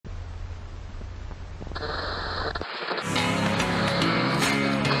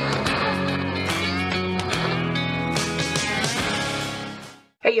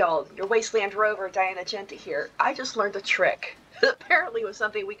Hey y'all, your Wasteland Rover, Diana Genta here. I just learned a trick. Apparently it was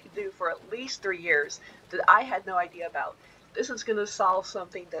something we could do for at least 3 years that I had no idea about. This is going to solve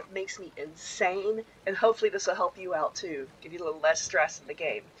something that makes me insane, and hopefully this will help you out too, give you a little less stress in the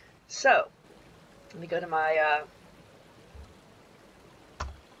game. So, let me go to my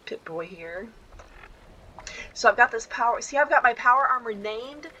Pip-Boy here. So I've got this power, see I've got my power armor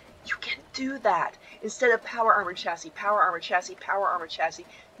named? You can do that. Instead of power armor chassis, power armor chassis, power armor chassis,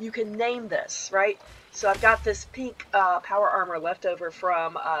 you can name this, right? So I've got this pink power armor left over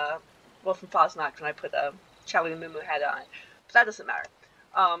from, well, from Fosnox when I put a Charlie the Moo Moo head on it. But that doesn't matter.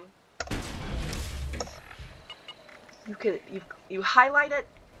 You highlight it,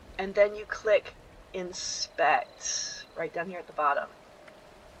 and then you click Inspect, right down here at the bottom.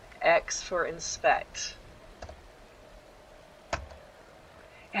 X for Inspect.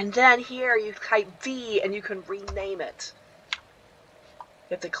 And then here you type V and you can rename it.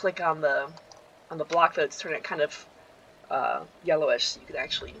 You have to click on the block though to turn it kind of yellowish so you can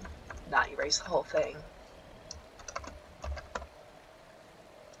actually not erase the whole thing.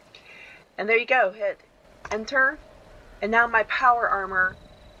 And there you go, hit enter. And now my power armor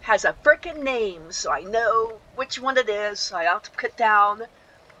has a frickin' name, so I know which one it is, so I have to put down.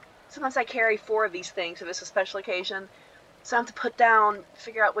 Sometimes I carry 4 of these things if it's a special occasion. So I have to put down,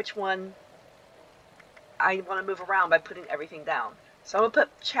 figure out which one I want to move around by putting everything down. So I'm going to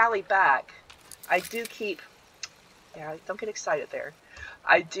put Charlie back. I do keep, yeah, don't get excited there.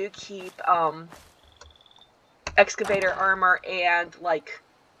 I do keep excavator armor and like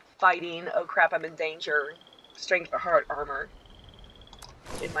fighting, oh crap, I'm in danger, strength or heart armor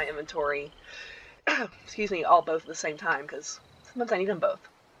in my inventory. Excuse me, all both at the same time because sometimes I need them both.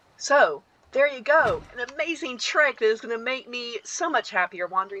 So, there you go, an amazing trick that is going to make me so much happier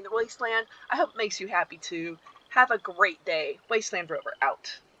wandering the Wasteland. I hope it makes you happy too. Have a great day. Wasteland Rover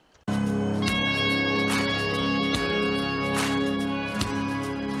out.